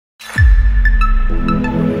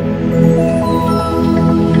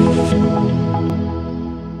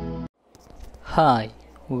Hi,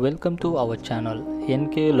 welcome to our channel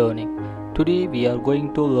NK Learning. Today we are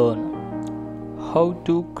going to learn how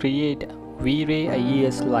to create Vray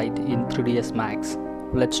IES light in 3ds Max.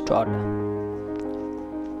 Let's start.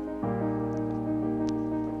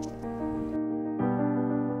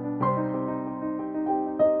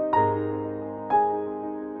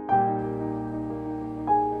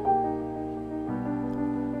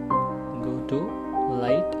 Go to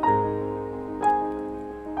light,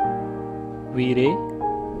 Vray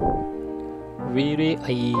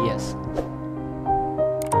IES.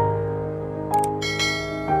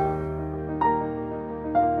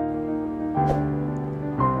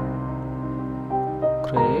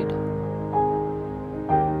 Create.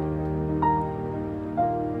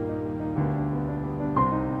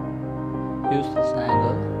 Use this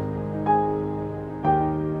angle.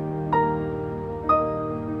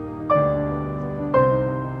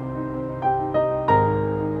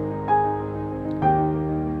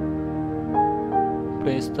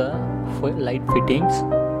 Place the light fittings.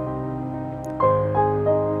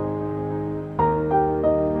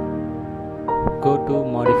 Go to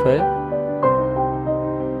modify.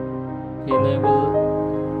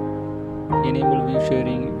 Enable view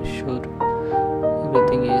sharing. Sure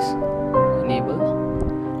everything is enabled.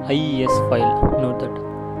 IES file. Note that.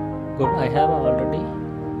 Good. I have already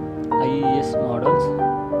IES models.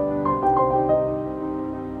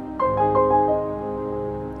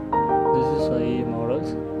 This is IE models.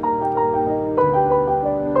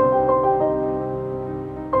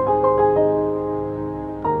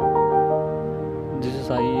 This is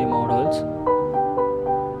IE models.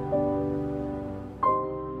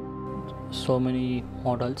 So many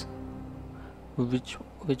models. Which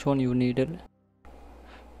one you needed,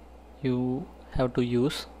 you have to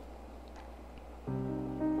use.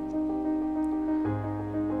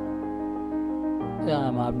 Yeah,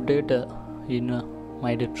 I'm updated in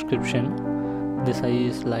my description. This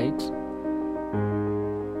IES lights.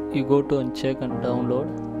 You go to and check and download.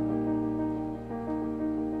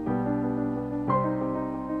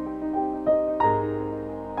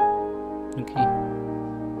 Okay,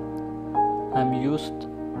 I'm used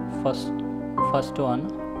first one.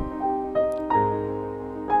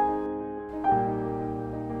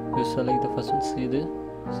 You select the first one. See the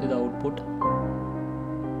output.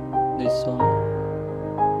 This one.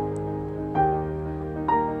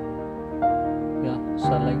 Yeah,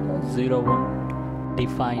 select 01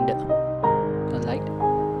 defined the light.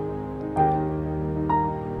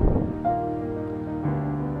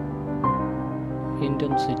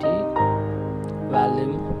 Intensity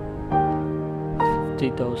volume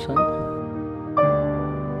 50,000.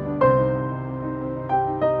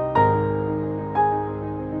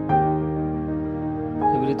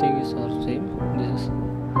 Everything is the same. This is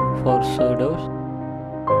for shadows.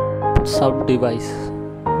 Sub device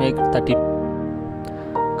make 30.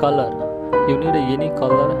 Color, you need any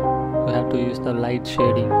color, you have to use the light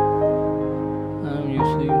shading. I'm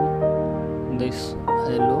using this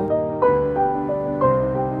yellow.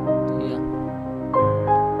 Yeah,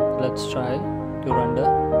 let's try to render.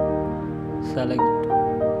 Select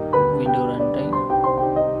window runtime,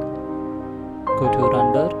 go to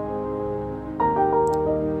render.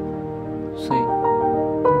 See,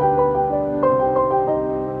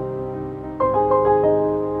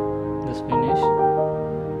 this finish.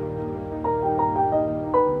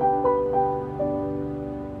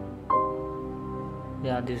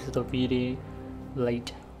 Yeah, this is the Vray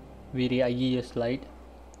light, Vray IES light.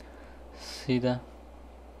 See the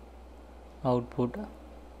output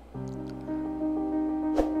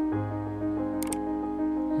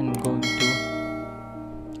and going to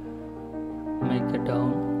make it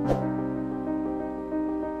down.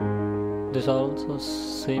 This also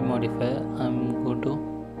same modifier. I'm going to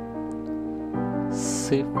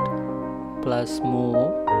shift plus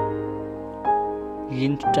move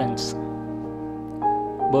instance.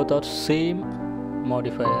 Both are same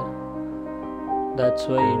modifier, that's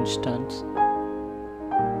why instance.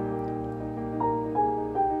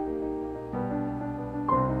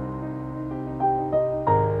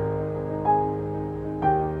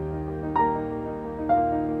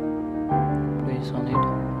 Place on it.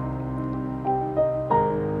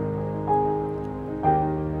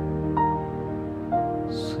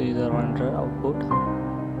 See the render output.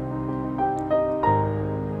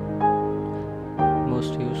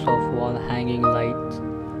 Most use of wall hanging lights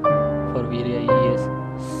for Vray IES.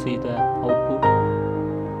 See the output,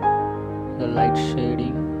 the light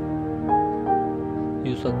shading,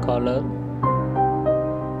 use a color.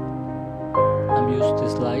 I'm used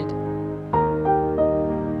this light.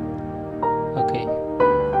 Okay,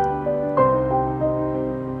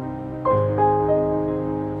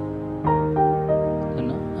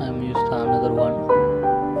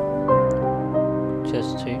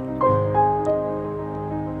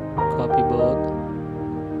 copy both,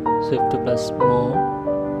 shift plus more.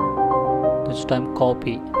 This time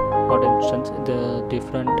copy, not instance, the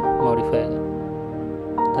different modifier.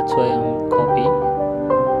 That's why I'm copy.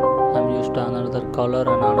 I'm used another color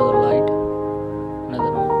and another light,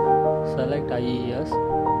 another one. Select IES,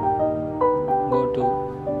 go to,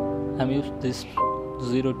 I'm used this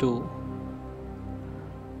 02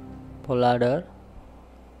 ladder.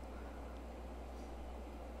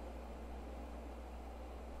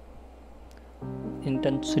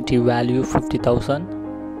 Intensity value 50,000.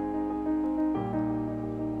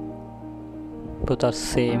 Both are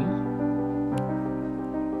same.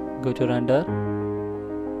 Go to render.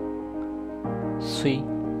 See,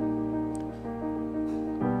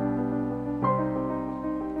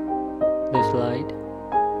 this light,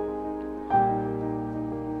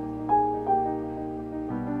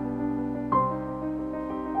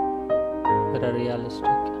 very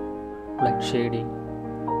realistic light shading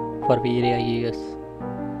for Vray IES.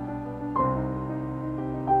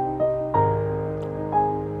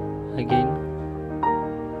 Again,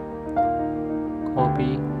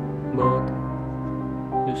 copy both,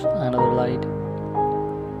 use another light,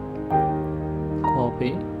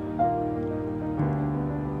 copy,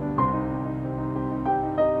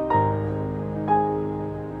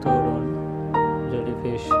 third one,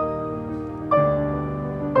 jellyfish,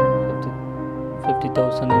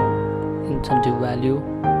 50,000 incentive value,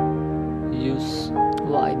 use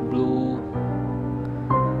light blue,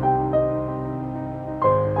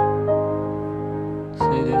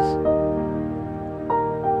 see this,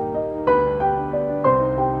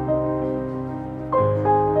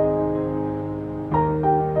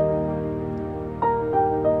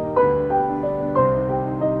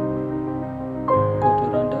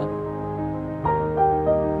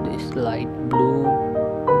 light blue,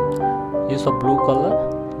 use a blue color,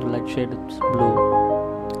 the light shade is blue.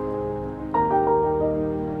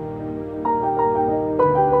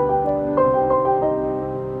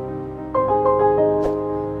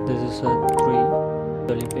 This is a 3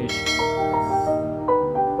 jellyfish.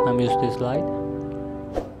 I'm using this light,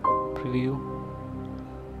 preview,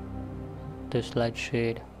 this light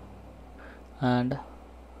shade, and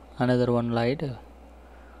another one light,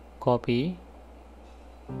 copy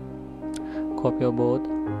of both,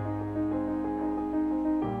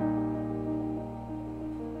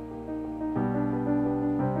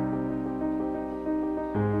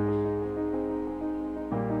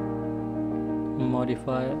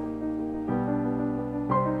 modify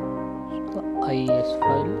IES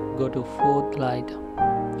file, go to fourth light,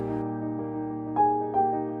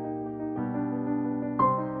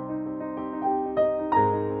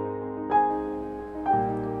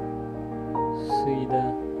 see the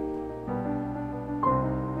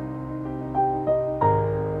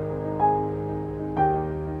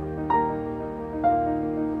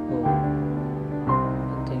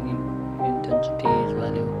intensity is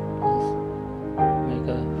value is make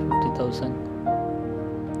a 50,000.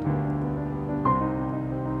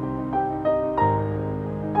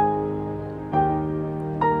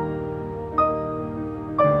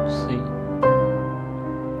 See,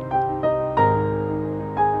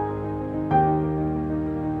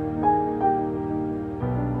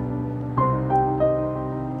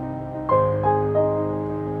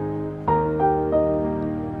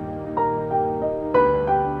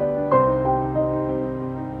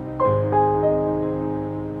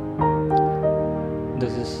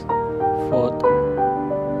 this is fourth.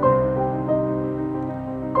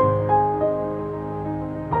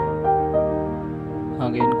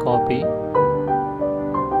 Again copy,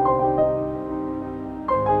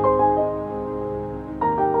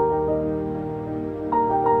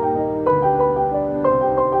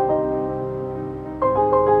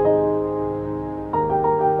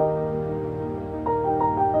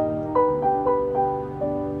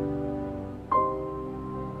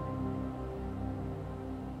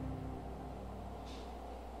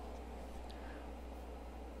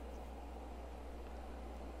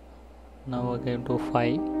 now again to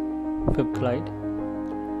fifth light,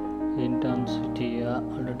 intensity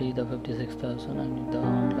already the 56,000. I need the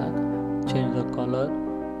black, change the color,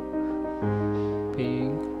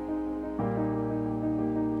 pink,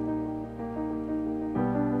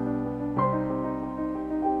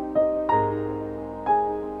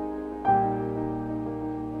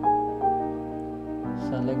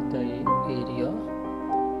 select the area,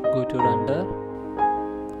 go to render,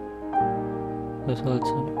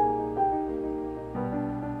 results.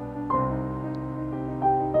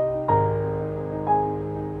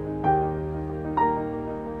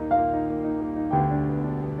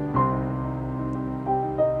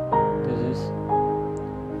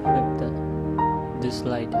 Fifth this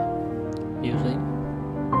light using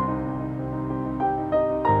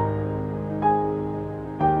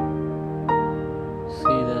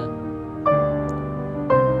see the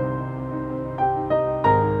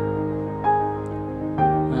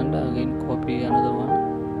and again copy another one,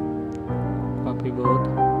 copy both.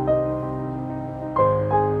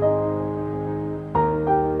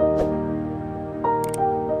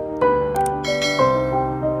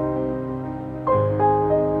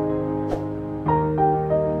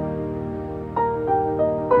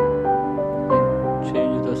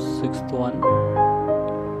 Change the sixth one,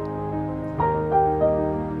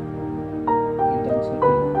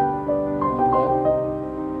 intensity on left,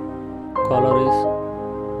 color is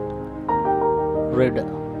red.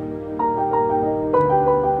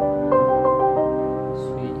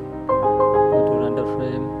 See, go to render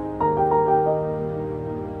frame,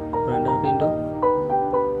 render window,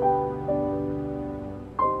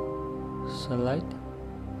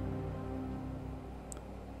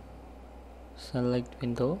 select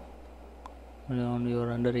window on your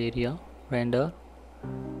render area, render.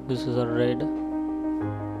 This is a red.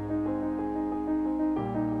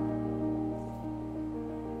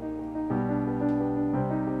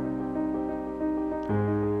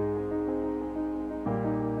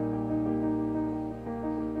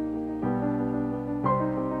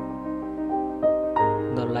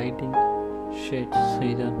 The lighting shades,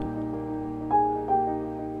 see that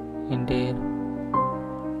in there.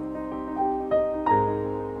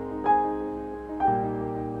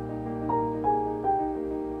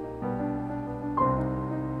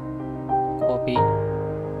 Copy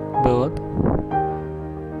both,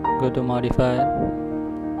 go to modifier,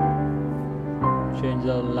 change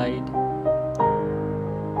the light.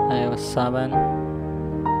 I have a 7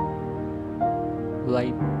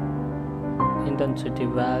 light intensity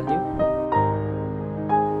value,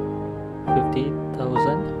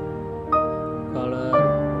 50,000, color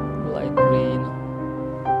light green.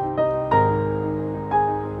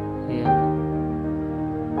 Yeah,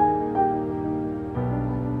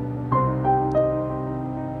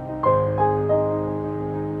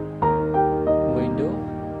 window,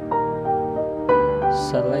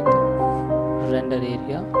 select render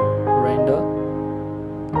area, render,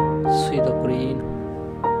 see the green.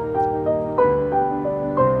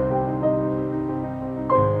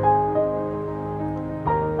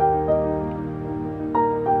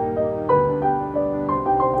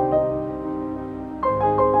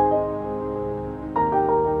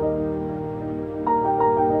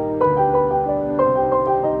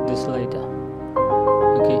 This light,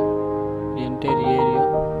 okay, the entire area,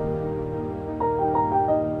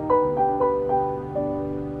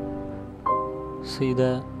 see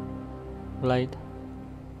the light,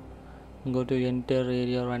 go to entire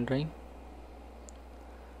area rendering,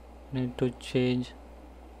 need to change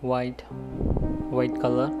white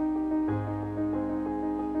color.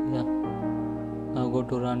 Yeah, now go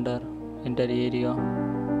to render entire area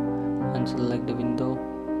and select the window,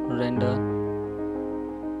 render.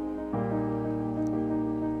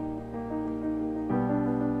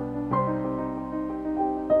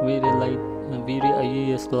 Vray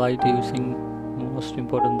IES light using most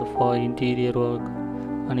important for interior work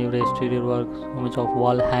and your exterior work. So much of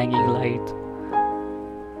wall hanging lights,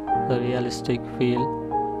 the realistic feel.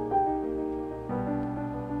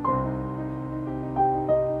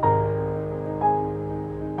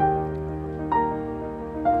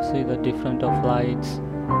 See the different of lights.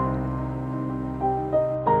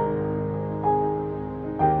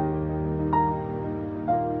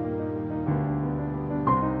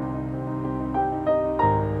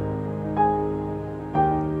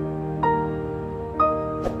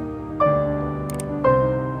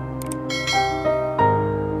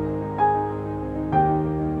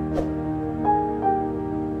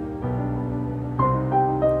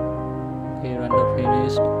 Render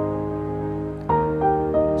finished.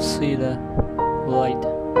 See the light.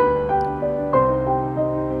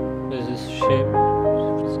 This is shape,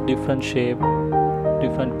 different shape,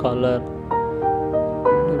 different color,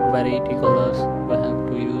 variety colors we have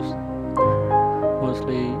to use.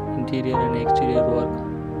 Mostly interior and exterior work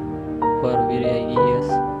for Vray IES.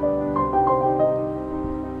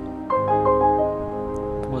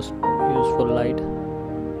 Most useful light.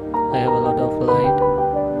 I have a lot of light.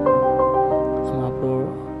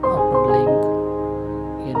 Upload link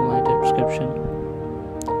in my description.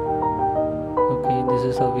 Okay, this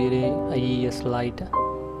is a Vray IES light.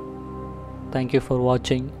 Thank you for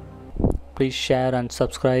watching. Please share and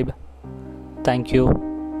subscribe. Thank you.